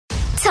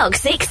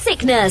Toxic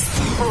Sickness.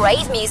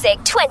 Rave music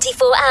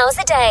 24 hours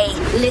a day.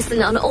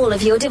 Listen on all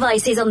of your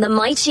devices on the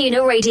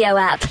MyTuner radio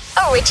app.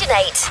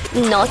 Originate,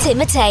 not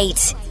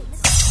imitate.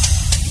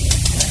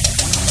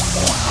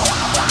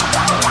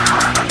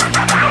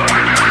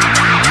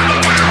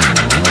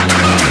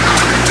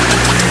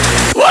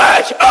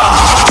 Wake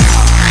up!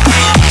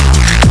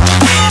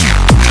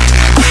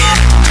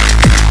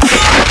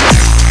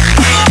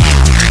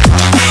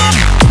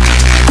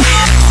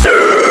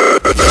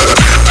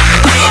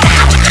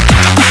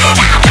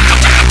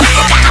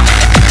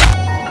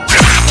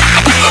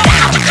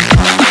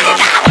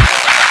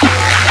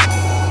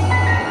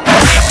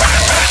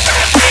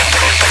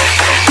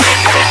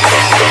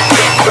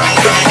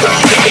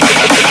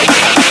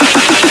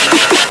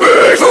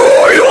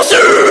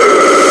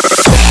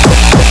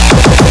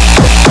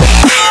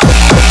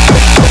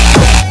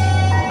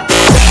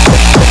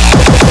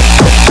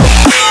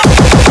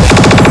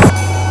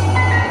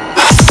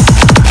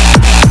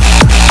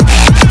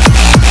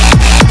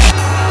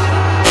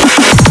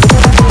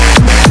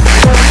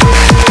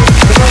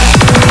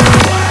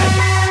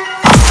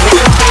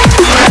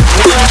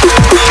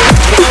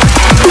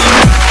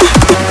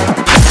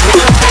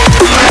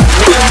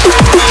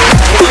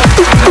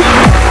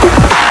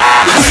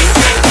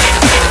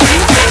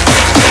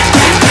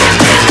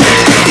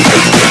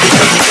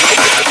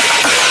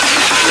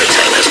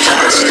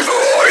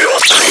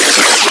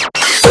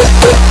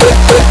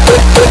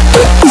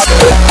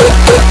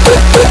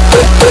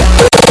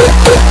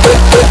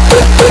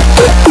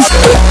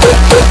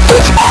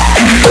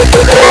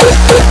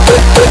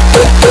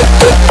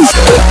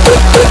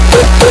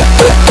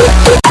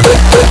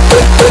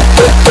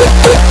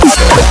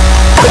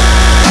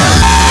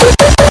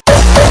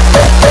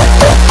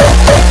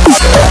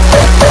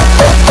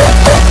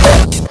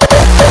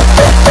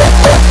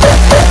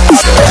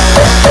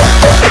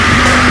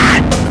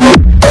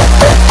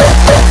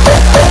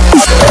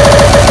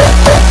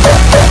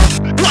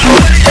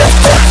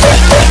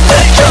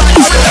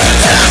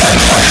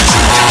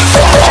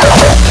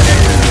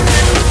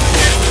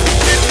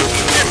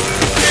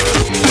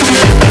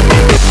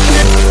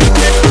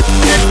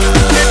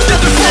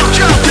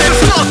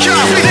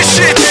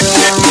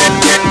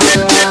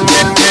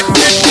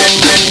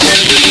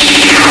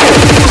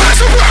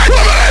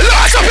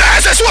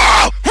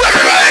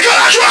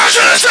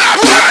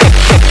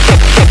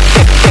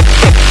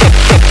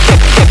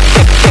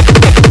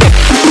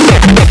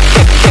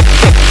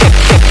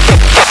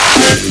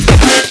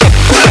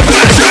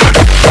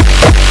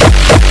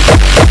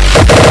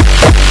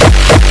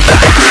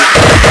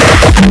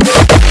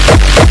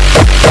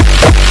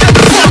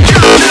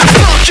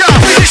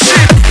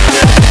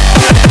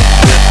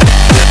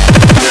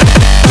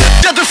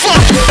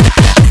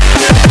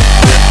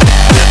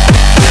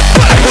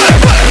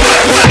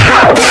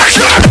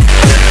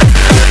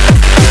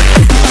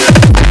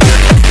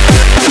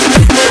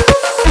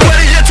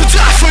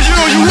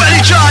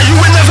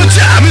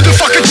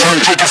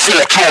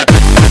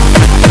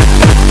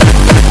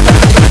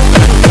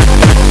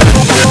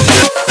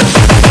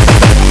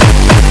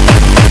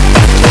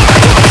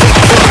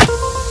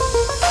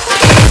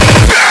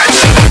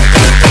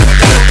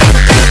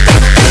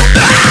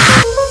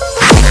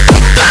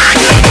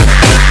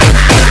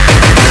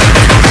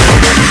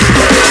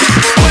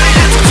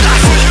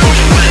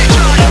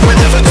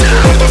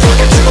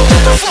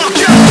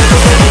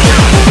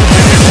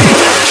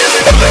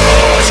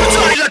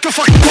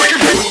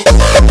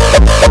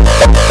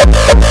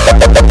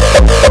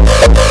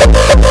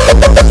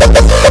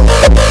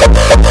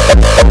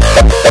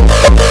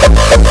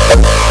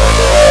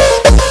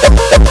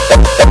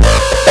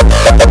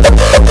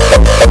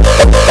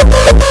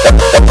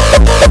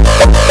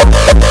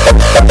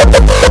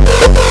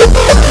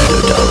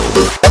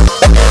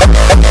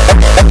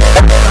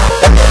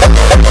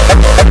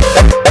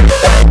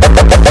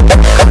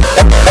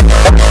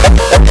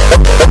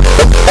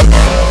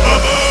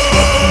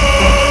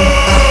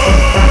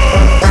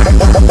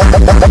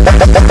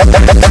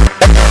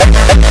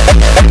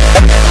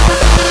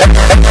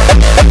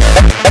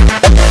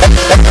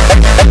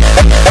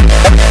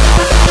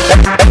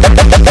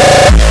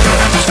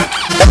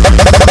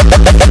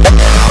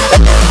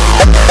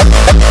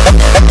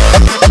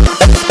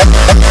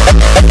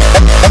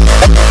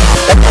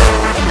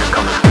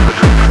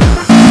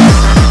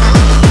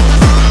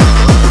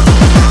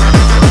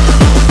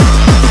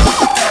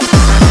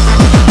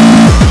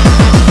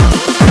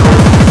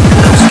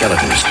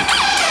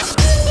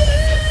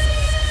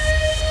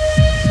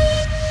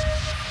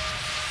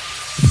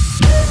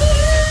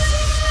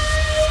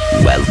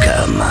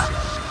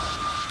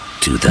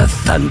 to the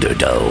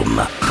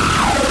Thunderdome.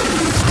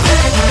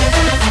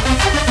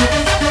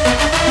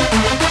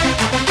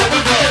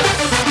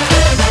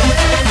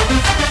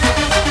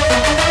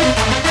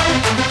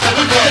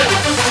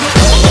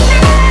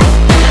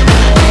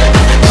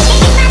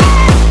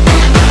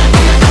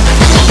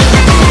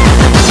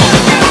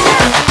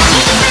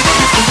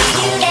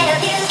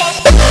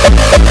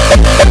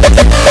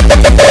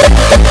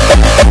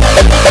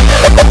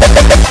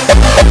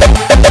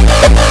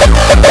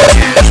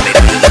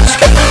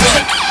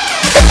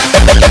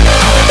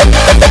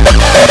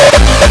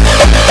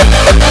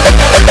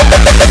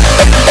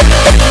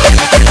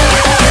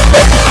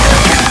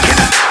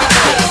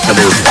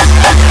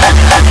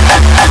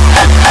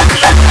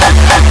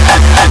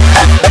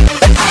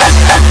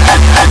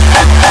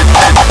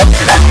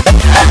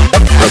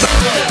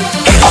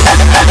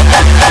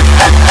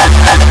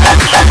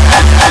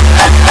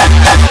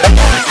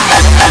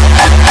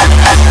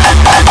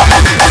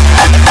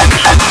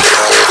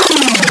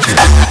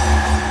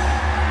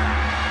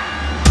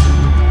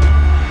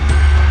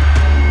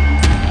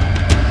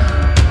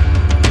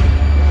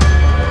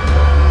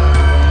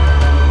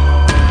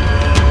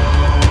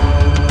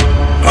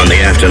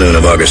 Afternoon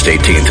of August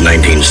 18th,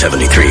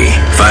 1973,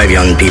 5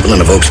 young people in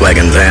a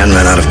Volkswagen van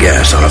ran out of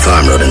gas on a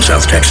farm road in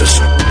South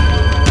Texas.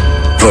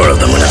 4 of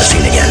them were never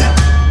seen again.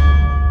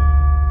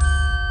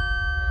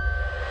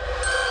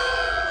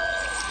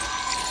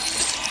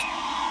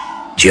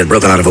 She had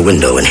broken out of a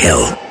window in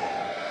hell.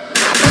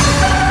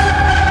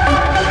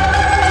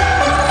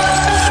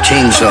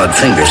 Chainsawed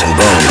fingers and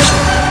bones.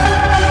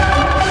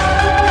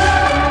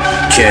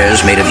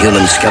 Chairs made of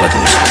human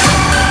skeletons.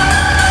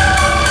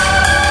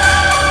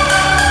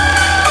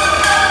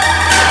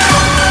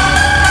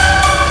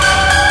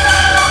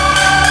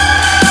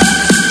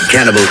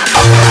 Cannibal.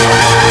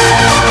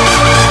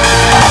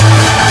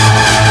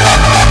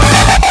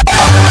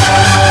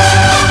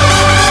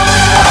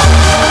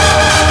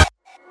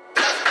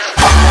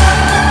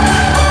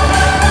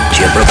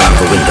 She had broken out of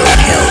a window in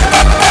hell.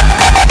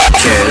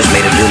 Chairs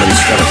made of human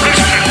skeletons.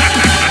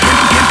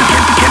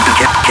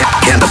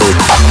 Cannibal.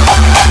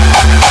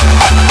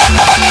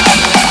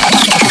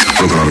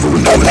 Broken out of a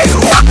window in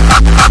hell.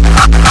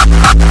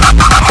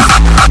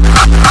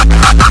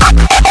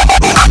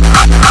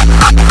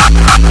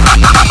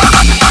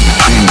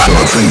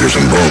 Fingers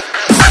and bones.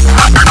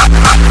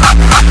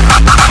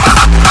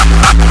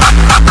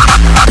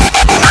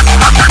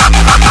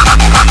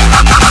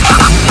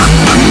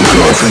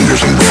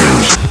 Fingers and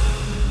bones.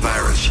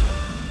 Virus.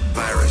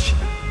 Virus.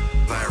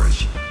 Virus.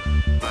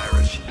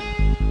 Virus.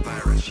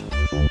 Virus.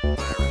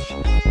 Virus.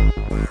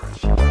 Virus.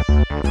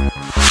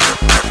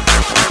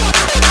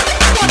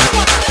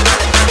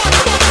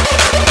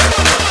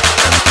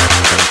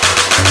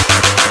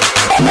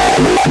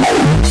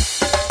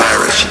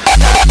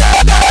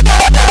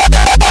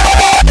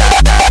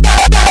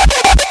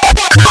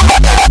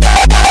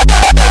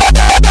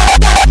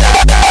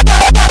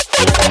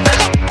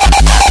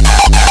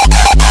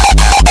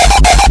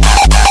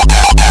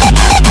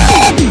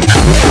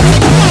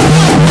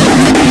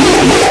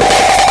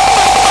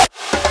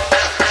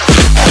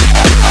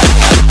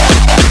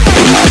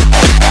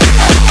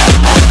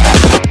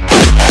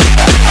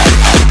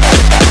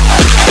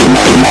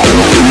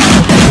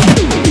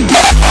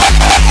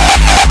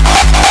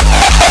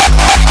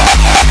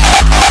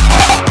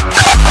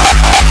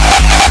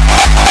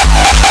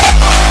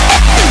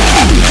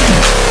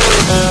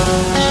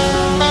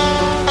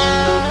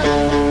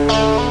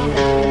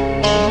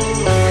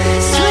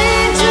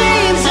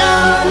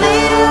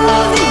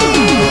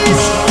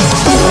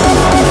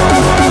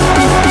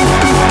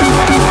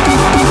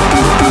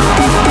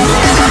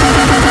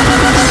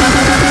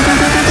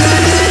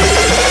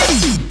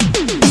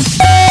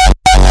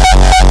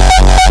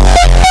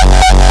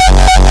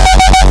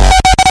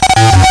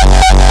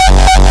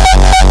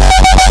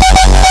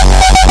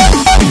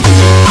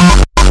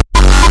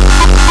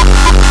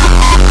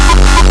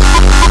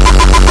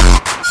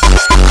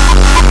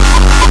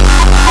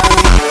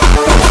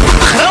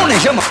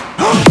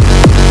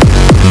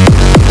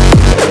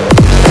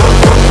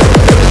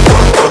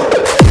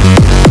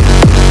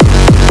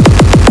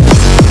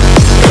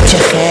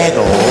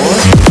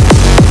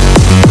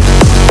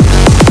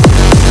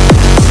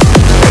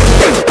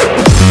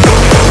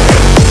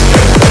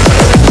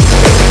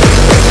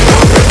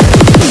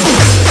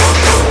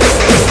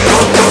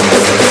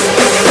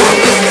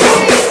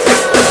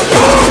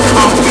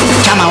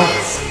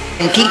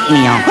 Kick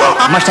me on.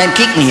 Must have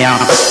kicked me on.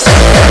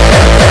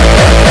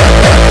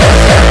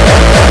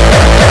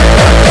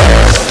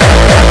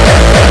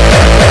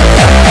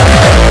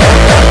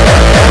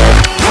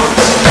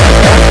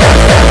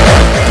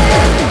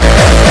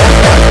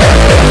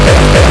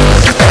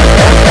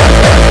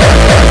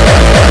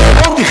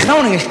 Ook die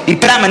Groningers, die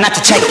praten naar te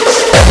checken.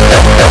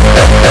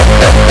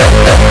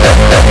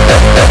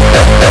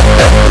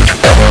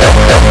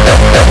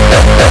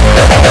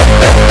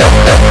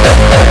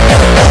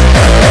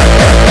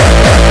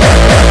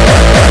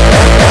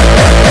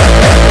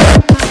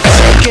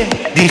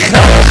 Die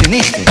Groningse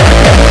nichten,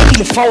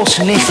 hele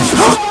valse nichten.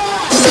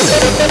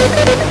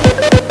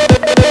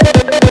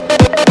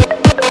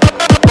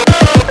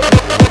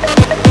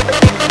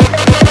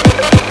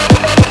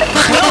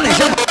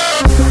 Groningen.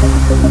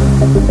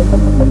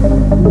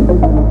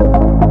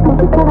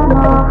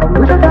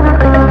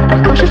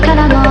 Jusqu'à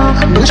la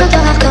mort, bouge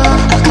ton hardcore,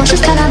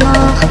 jusqu'à la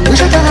mort, bouge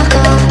ton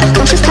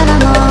hardcore, jusqu'à la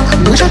mort,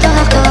 bouge ton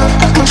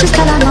hardcore,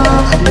 jusqu'à la mort,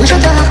 bouge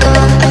ton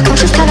hardcore,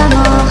 jusqu'à la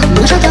mort,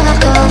 bouge ton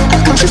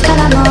hardcore, jusqu'à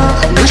la mort,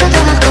 bouge ton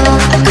hardcore,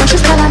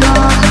 jusqu'à la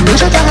mort, bouge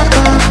ton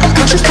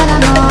hardcore, jusqu'à la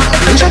mort,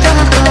 bouge ton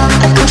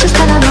hardcore,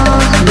 jusqu'à la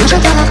mort, bouge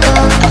ton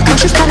hardcore,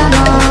 jusqu'à la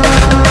mort.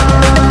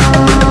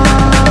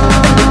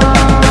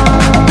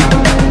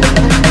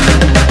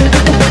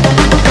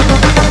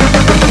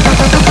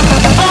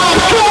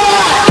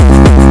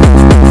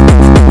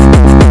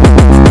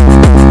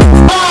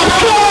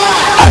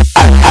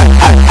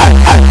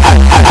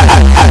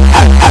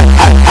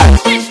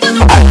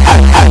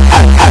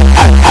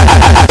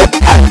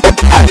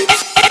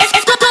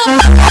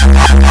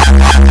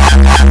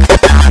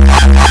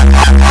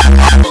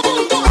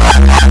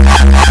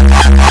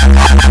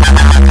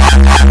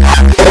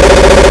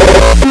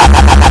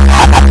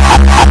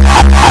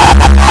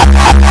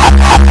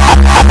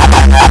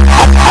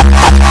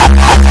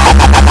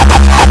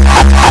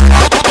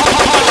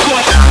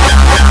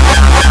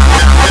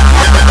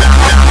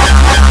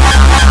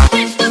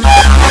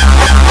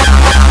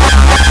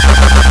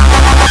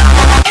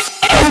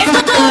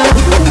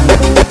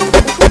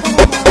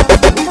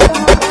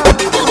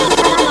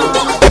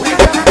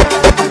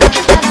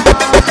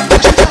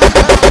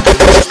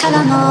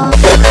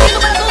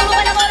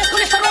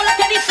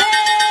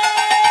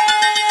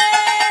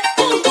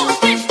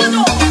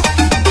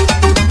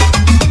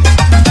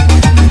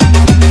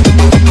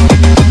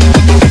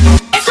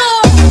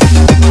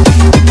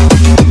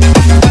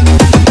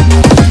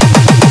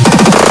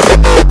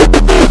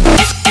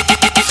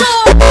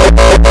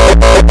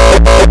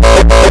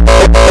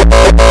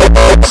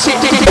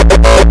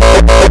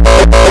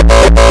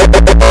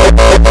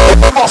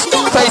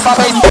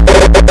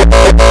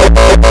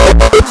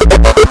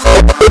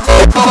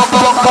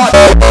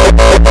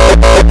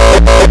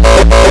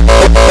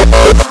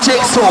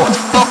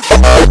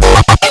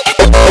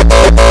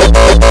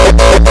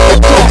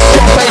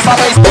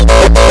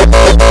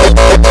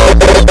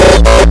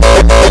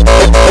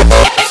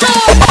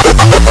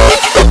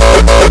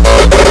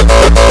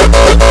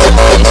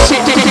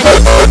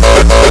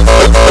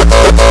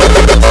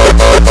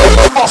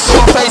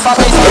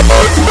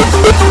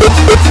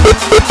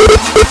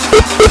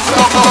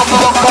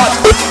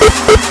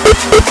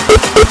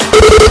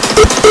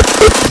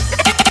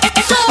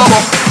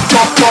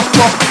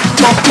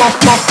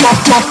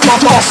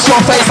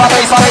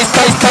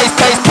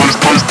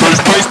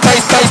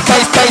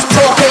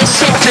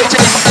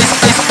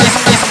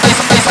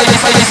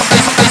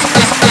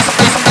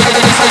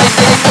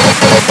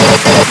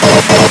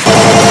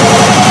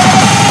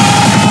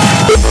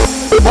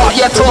 What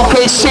you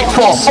talking shit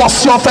for?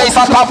 Bust your face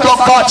like a block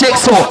car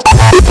jigsaw.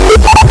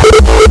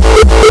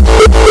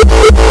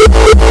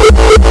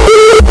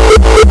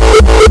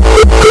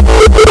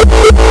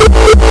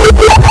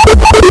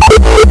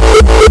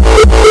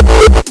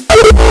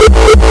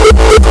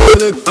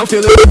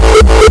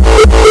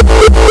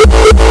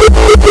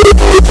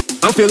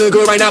 I'm feeling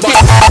good right now. Fill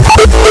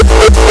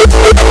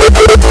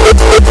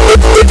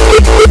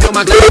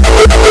my glass.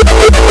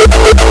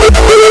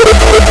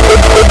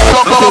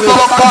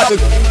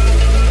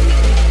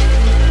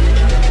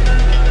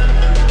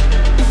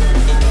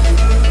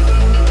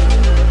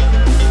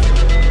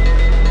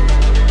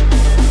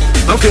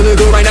 I'm feeling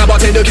good right now,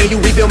 bartender, can you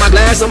refill my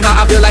glass?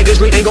 Somehow I feel like this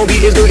drink ain't gon'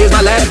 be as good as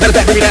my last. Matter of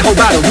fact, bring me that whole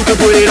bottle, you can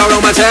put it all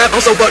on my tab.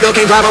 I'm so fucked up,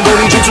 can't drive, I'm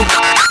gonna need you to.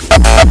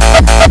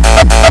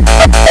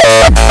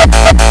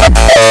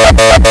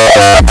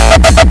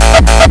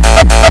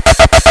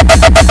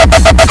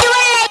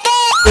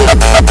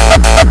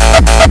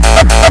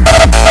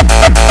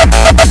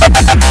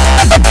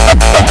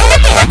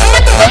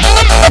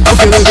 I'm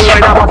feeling good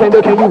right now,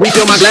 bartender, can you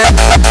refill my glass?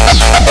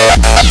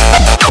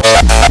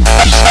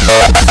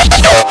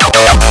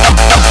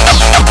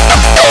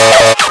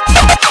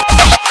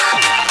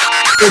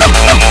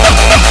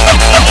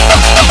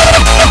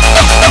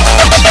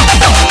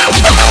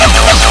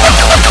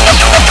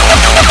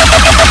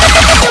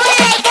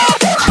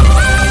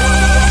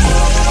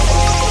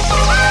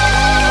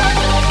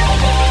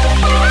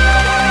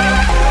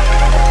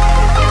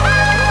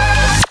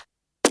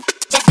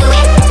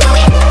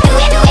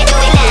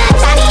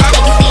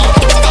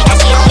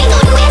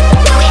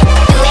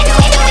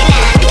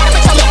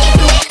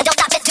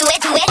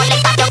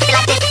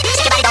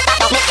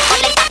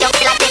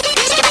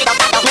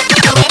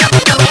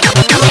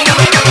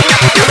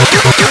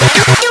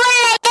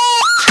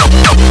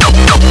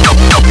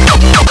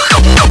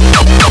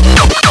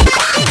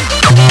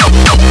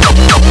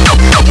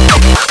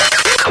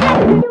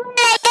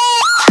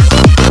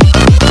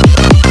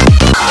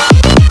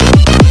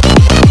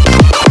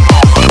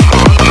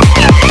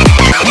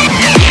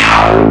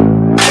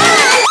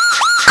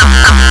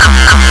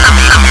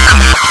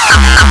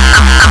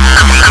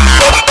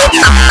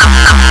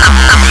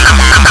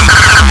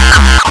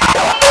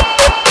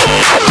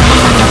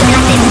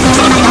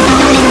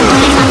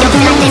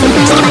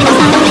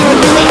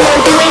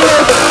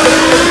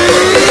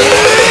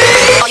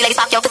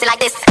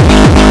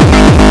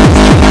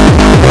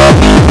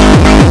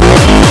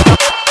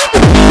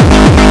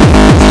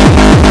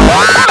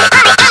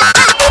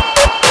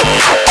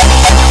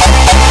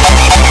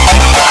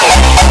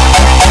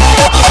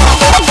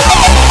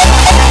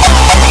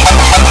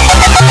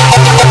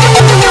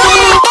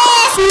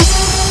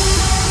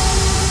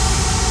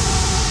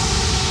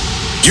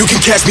 You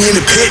can catch me in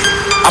the pit,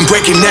 I'm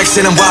breaking necks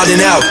and I'm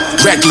wilding out.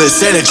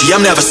 Reckless energy,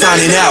 I'm never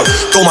signing out.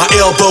 Throw my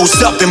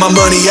elbows up and my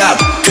money out,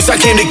 cause I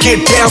came to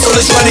get down, so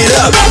let's run it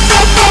up.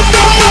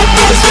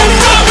 Let's run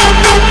it up.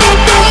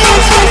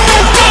 Let's run it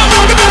up.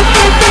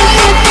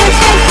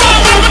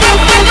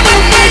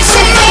 Make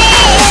some noise.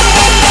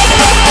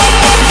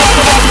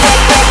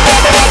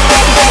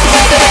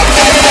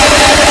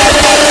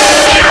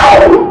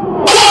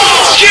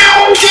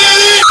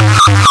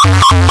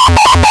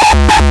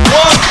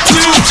 One,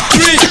 two,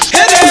 three,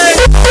 hit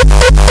it!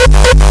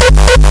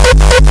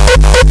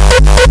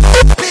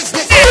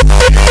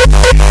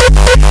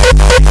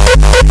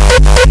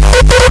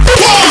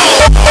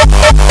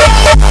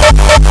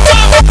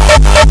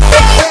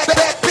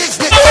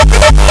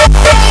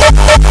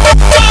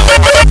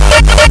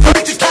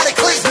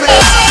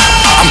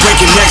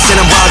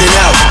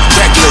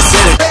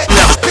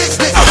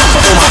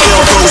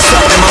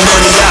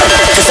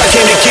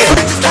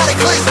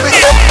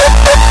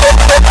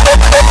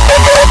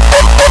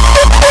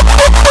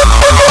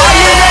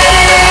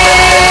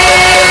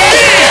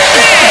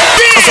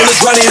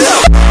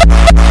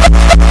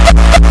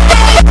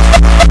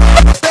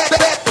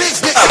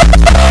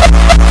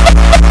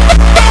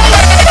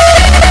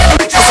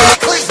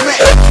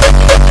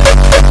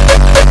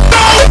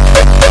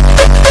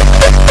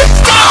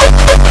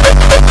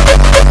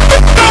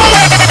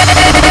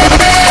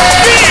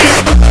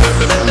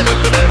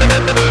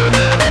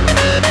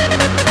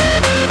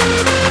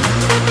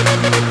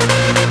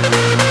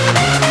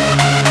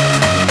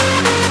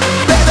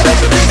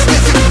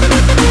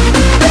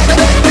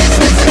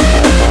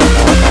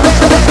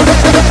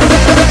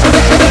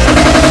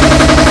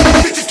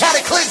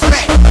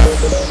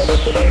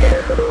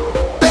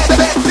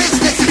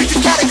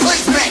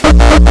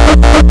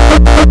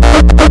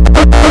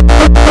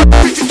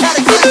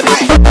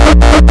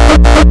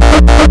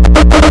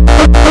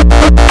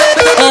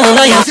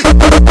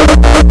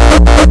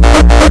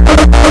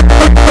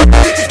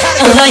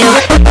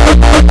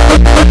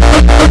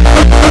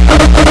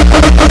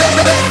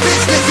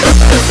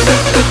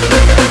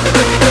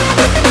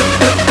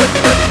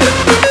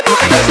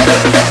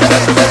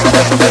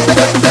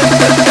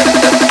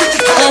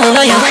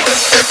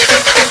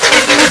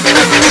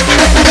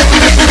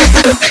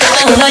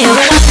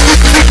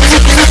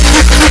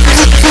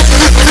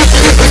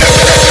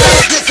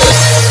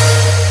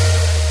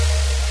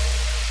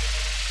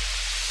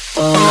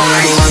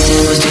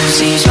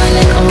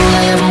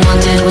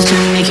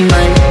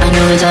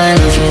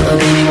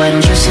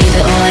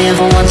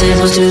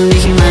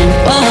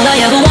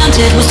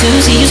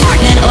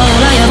 And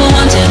all I ever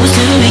wanted was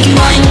to make you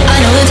mine. I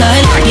know that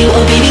I like you,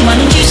 oh baby, why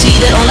don't you see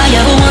that all I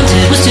ever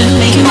wanted was to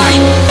make you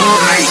mine.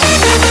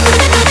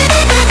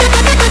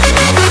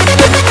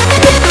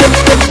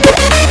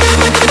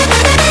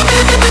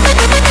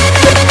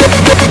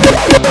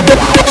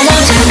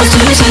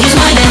 See you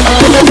smiling,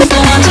 all I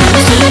wanted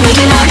was to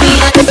make you happy.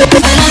 I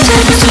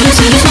wanted was to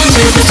see you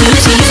wanted was to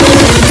see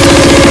you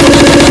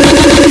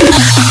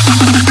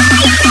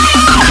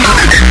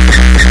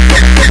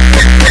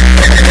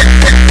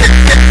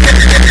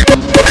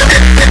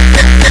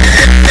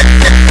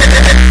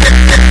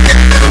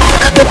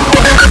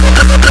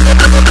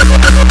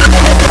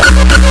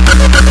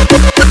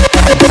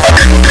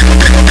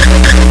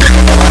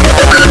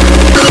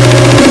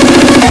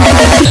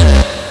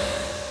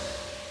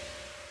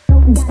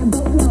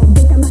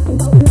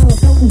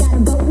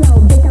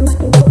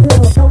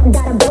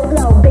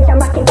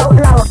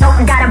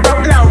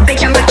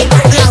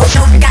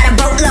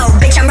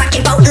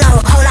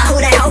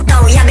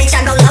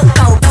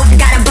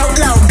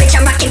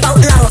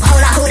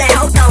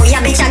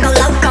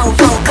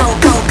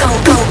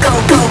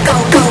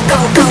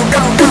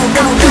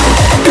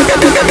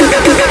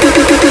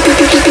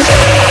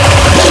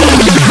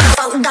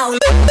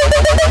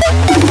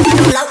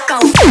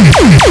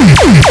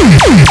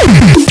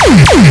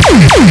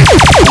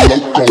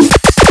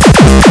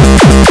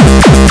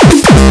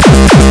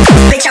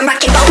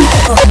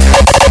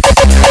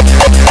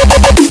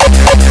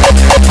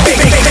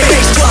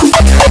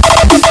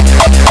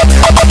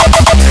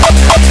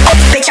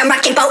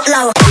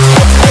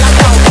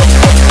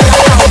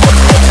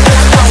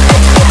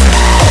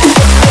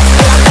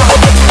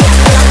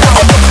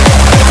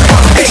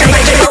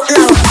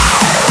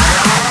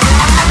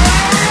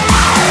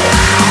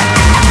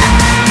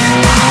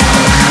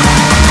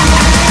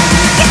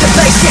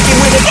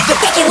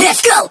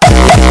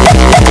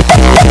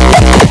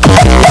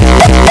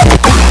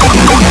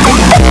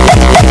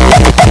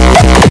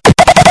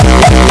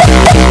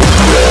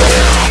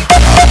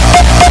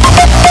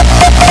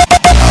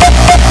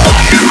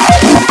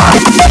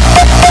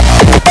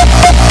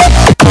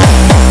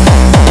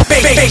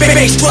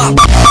bass drop.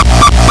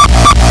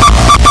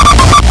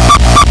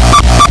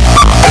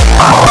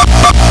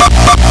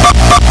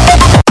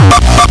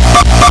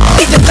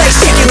 Get the bass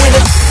shaking with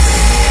it.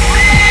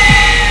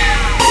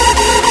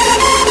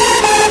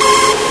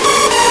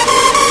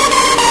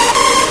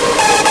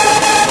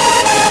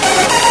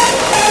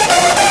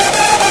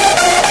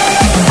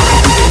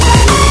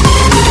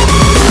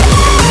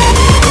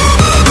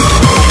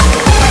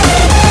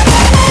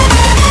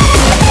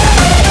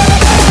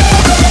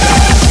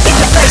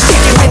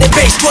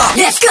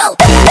 Let's go!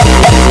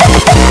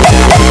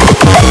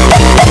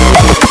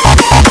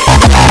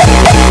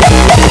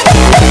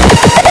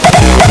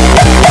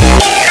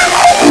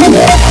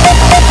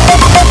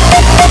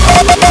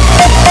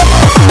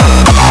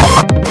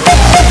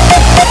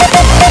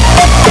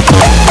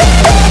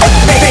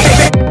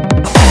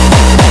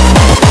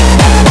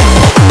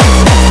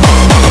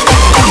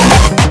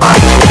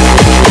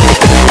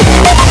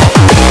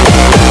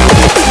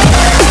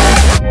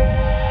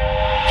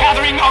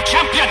 Gathering of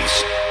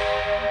champions!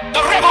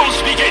 The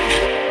rebels begin!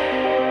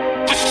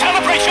 The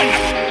celebration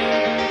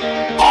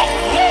of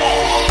war!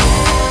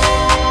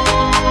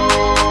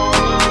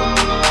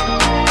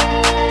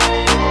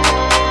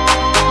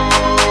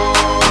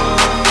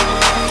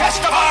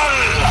 Festival!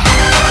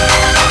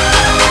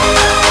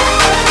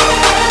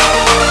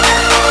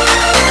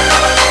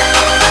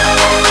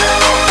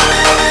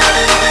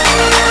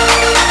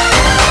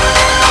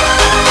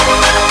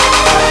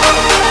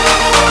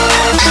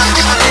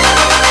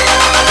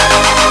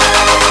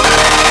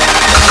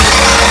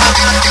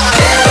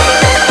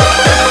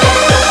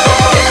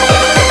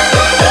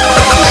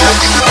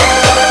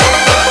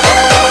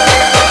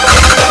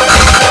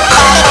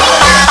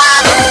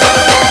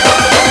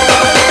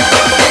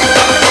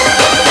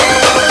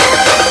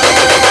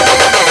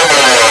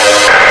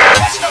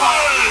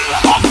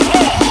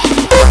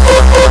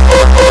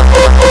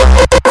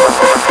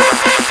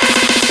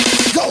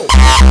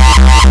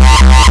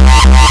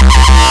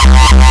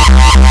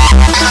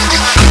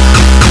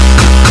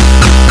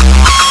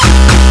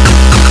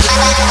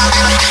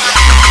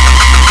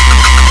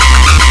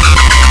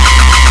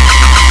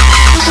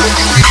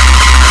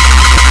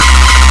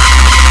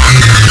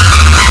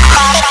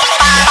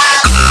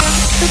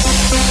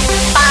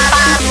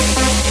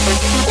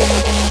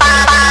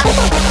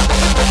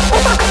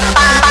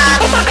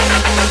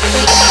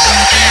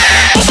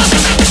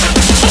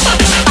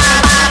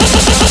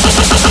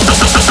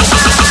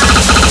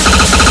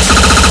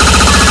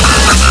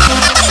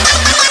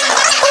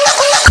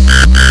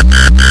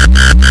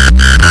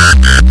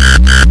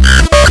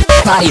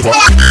 Party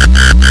rock.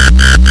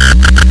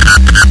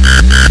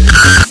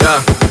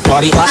 Yeah.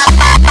 Party rock.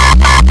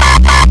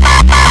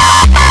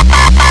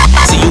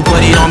 See you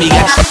put it on me,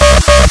 yeah.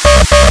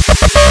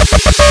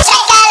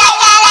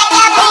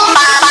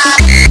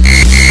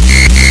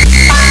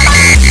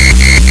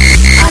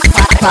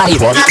 Party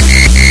rock.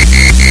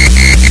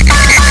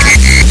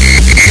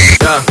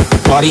 Yeah.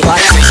 Party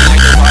rock.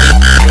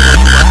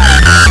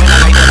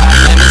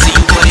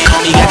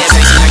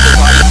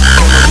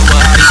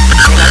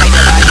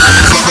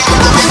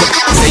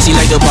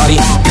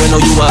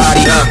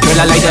 Girl,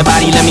 I like that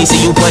body, let me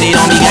see you put it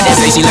on me. Got that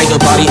say she like the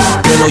party.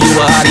 Girl, know you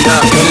a hottie, girl,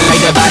 I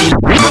like that body.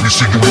 Let me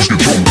see you lose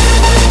control.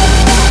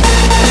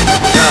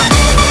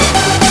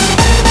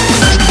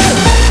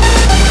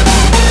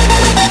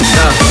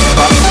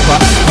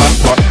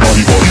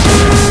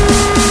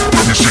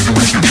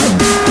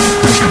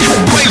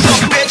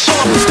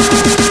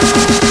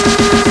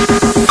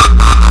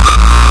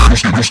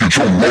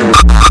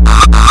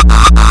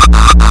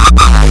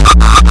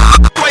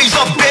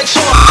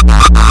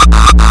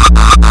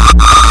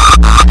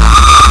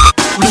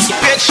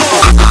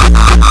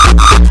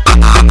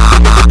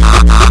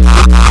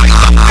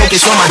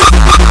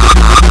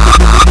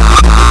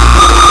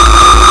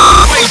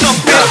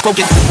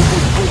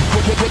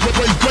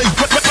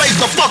 Raise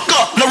the fuck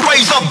up, now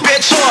raise up,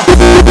 bitch.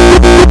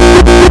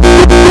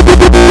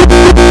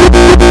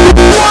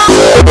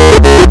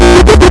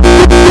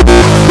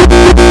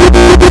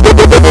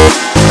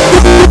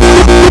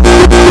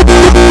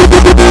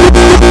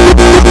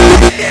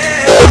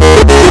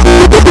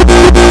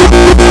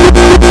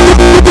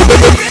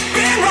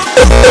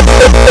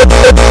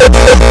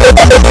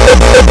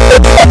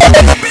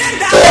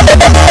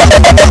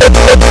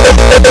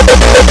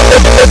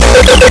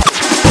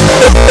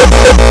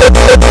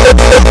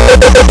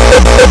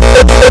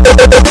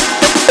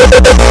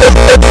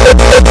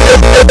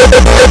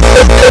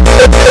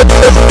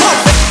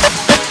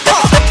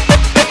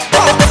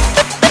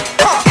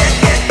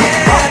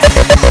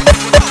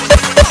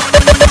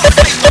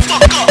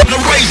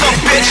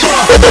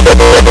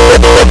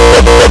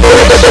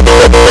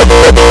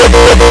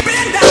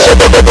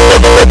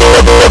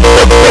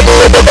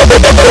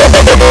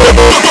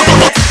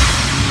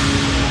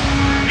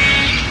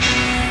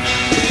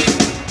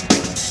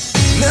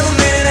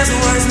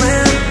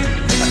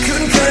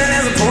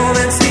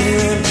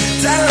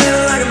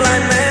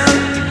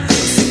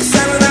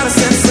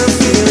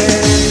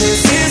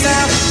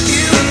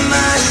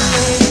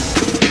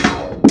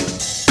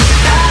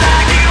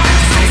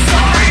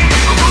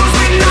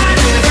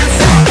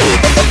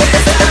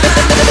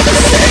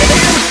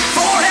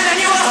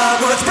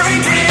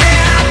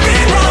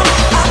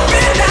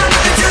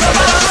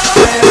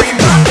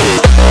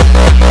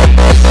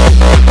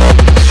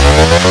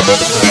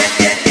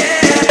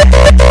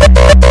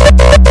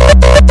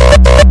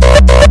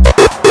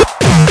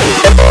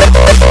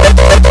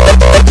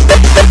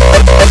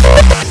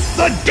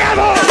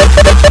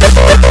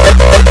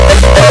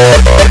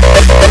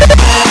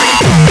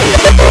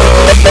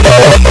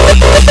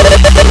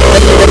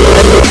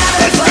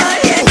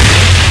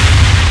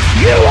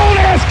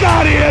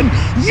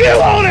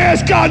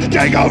 God to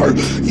take over.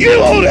 You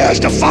won't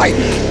ask to fight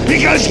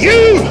because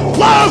you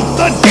love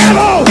the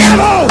devil.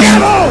 Devil,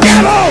 devil,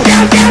 devil,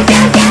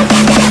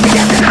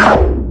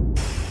 devil.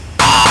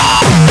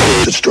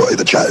 Destroy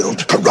the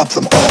child, corrupt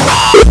them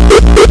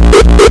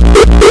all.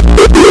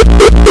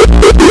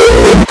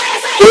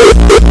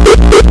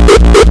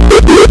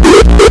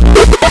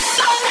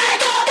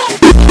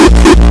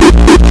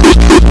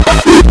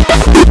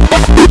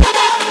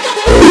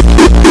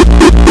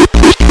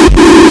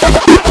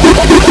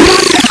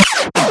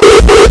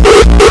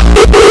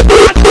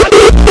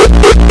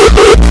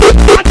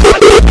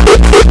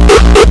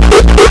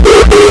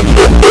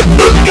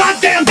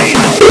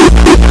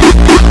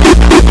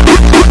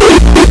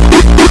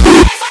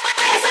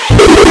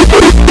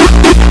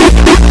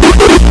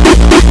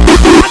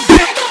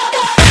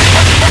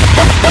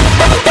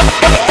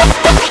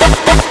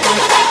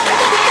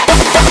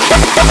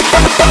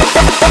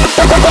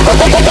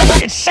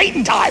 It's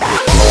Satan time!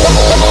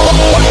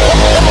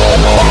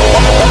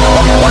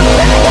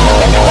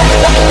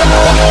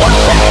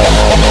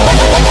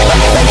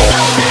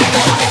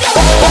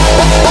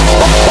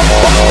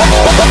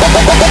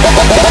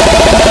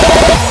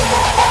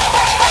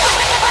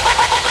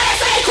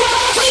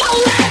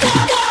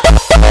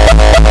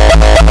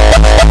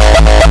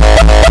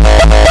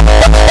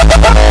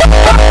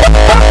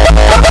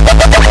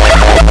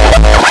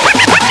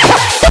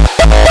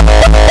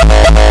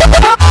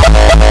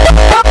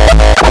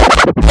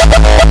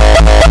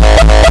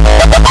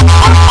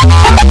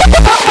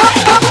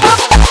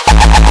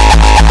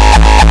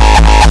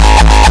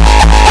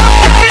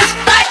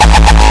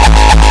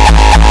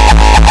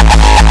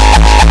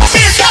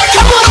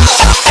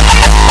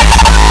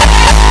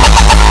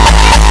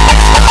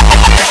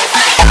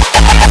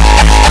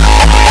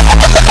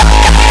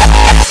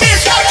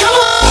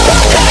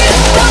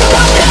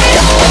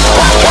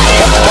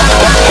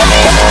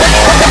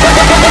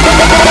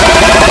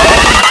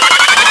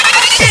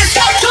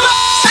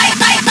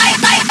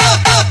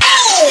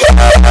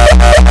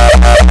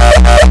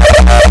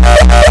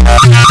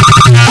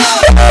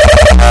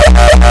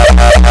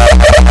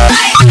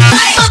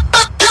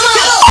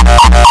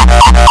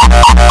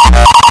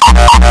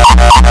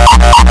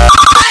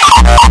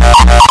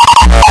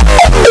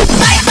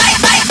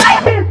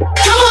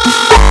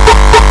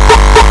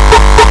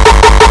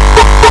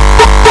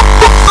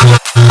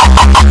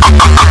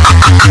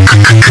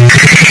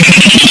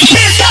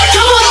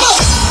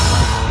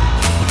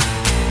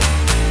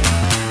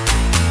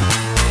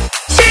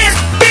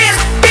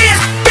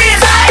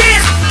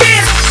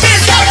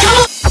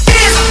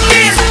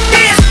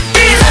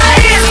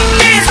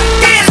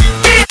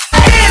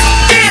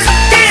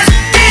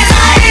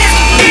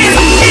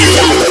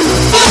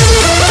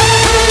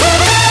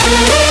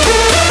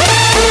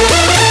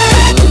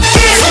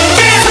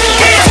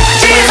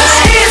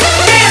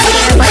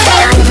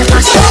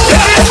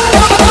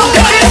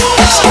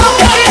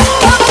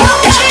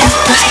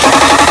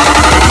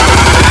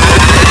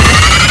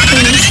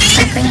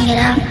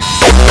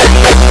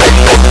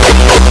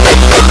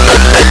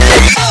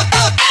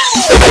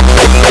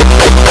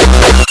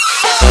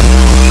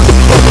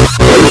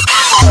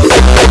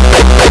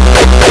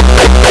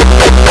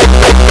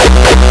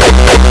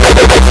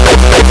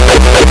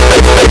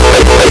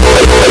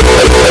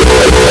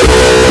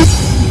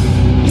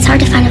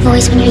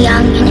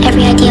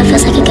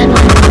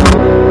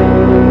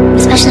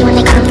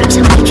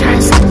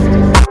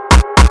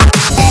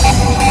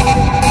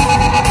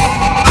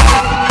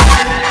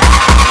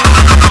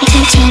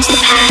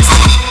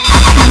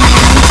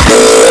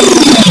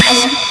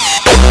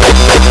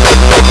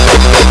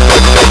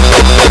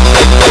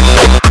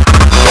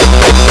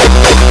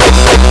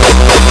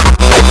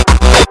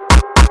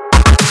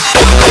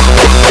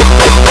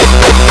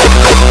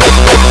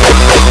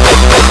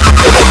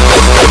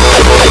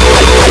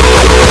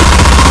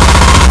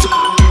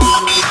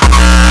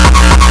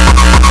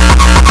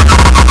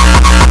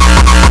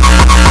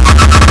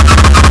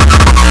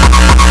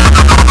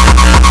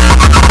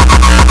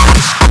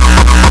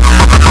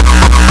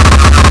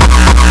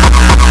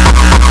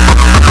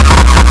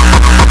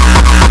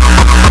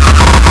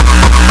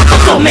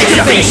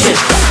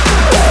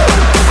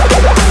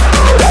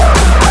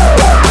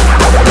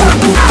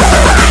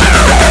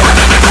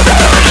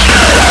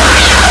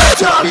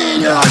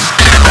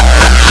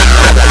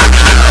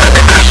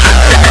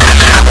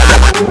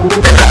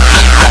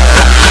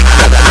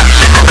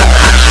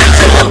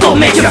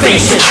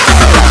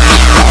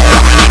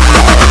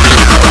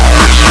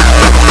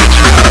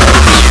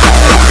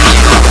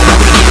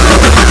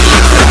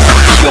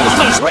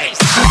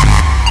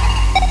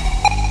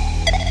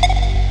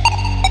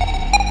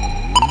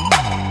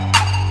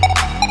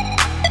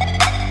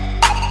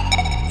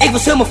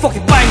 helemaal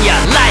fucking banja.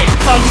 Lijf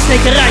van die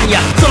snake oranje.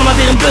 Zonder maar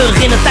weer een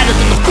burger in de tijd dat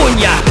het nog kon,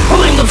 ja.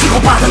 Omringd op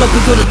psychopaten loop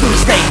ik door de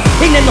toeristeek.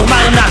 Ik neem nog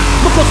maar een naam,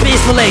 mijn kost weer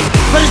is verleend.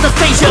 Waar is dat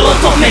feestje,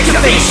 rot op met je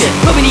feestje.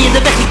 Loop je niet in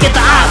de weg, je kent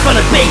de aard van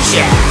het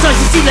beestje. Zoals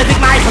je ziet heb ik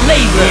mijn eigen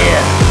leven.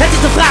 Het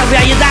is de vraag waar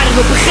jij je daarin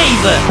wilt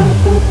begeven.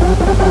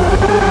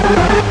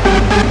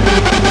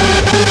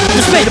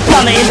 We spelen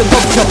plannen in de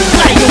boxshop.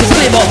 Draai jongens,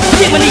 klim op,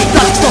 zeg maar niet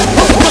dat ik stop.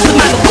 Kost het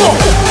maar mijn kop.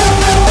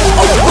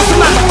 Kost het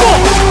maar mijn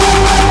kop.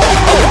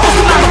 Kost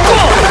het maar mijn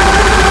kop.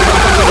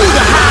 Hoe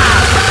de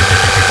haat.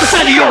 We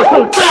zijn de jongens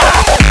van traag.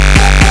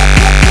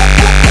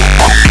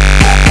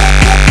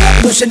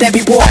 Revolution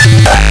every war.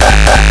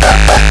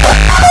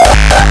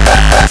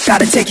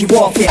 Gotta take you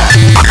off, yeah.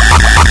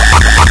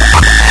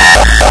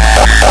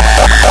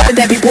 And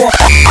every war.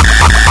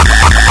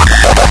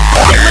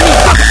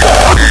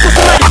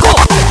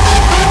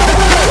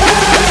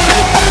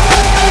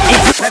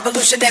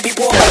 Revolution every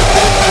war.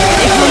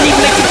 Ik wil niet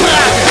met je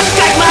praten,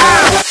 kijk maar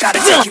aan. Gotta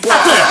take you off.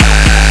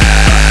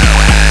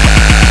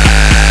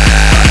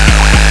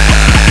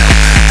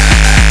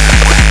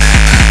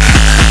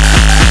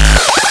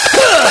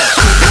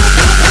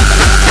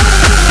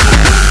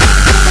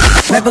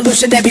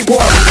 Revolutionary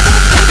war.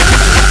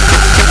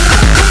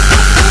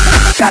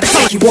 Gotta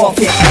take you off,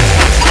 yeah.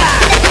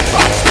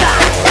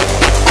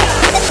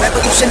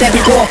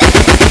 Revolutionary war.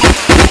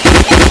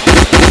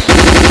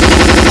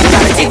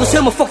 Ik was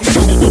helemaal fucking.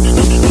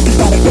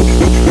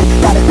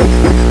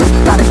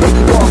 Gotta take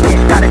you off,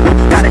 yeah. Gotta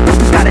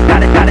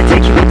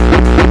take you.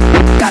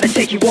 Gotta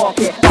take you off,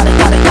 yeah.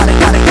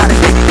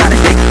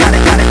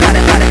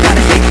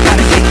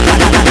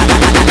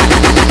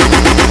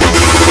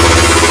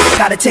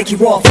 Gotta take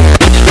you off.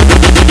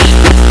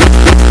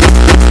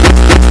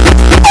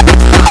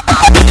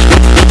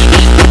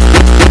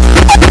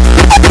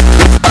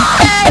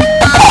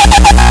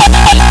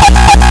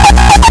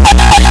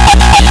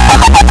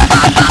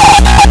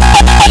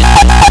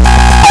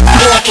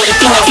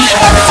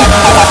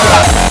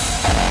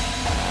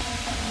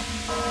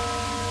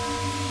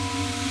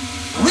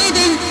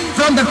 Reading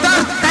from the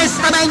Third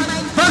Testament,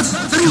 verse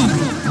 3.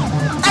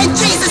 And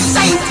Jesus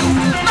said,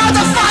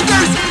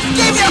 motherfuckers,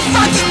 give your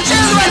fucking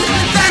children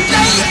the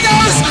daily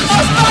dose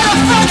of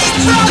motherfucking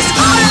drugs.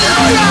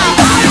 Hallelujah!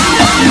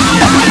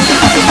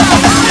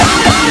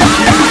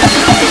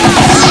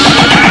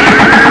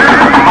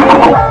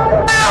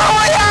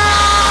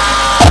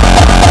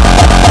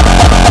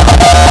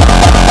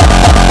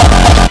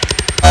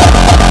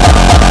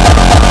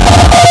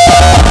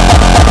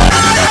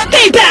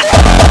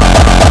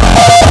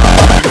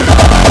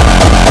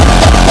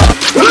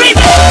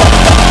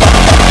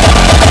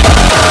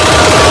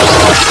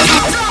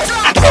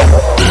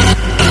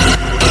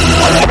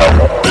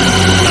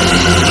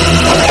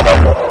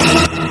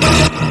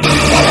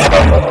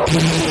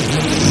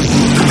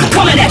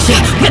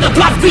 With a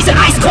blood freezing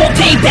ice cold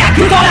payback.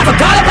 You thought I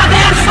forgot about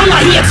that? I'm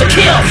not here to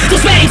kill,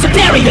 just ready to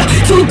bury you.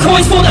 2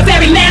 coins for the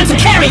very man to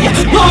carry you.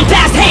 Long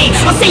past hate,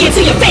 I'll say it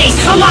to your face.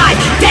 Alive,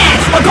 dead,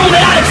 or gone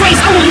without a trace.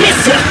 I will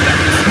miss you.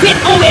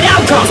 With or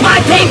without comes my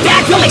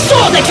payback. You'll make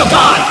sure that you're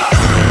gone.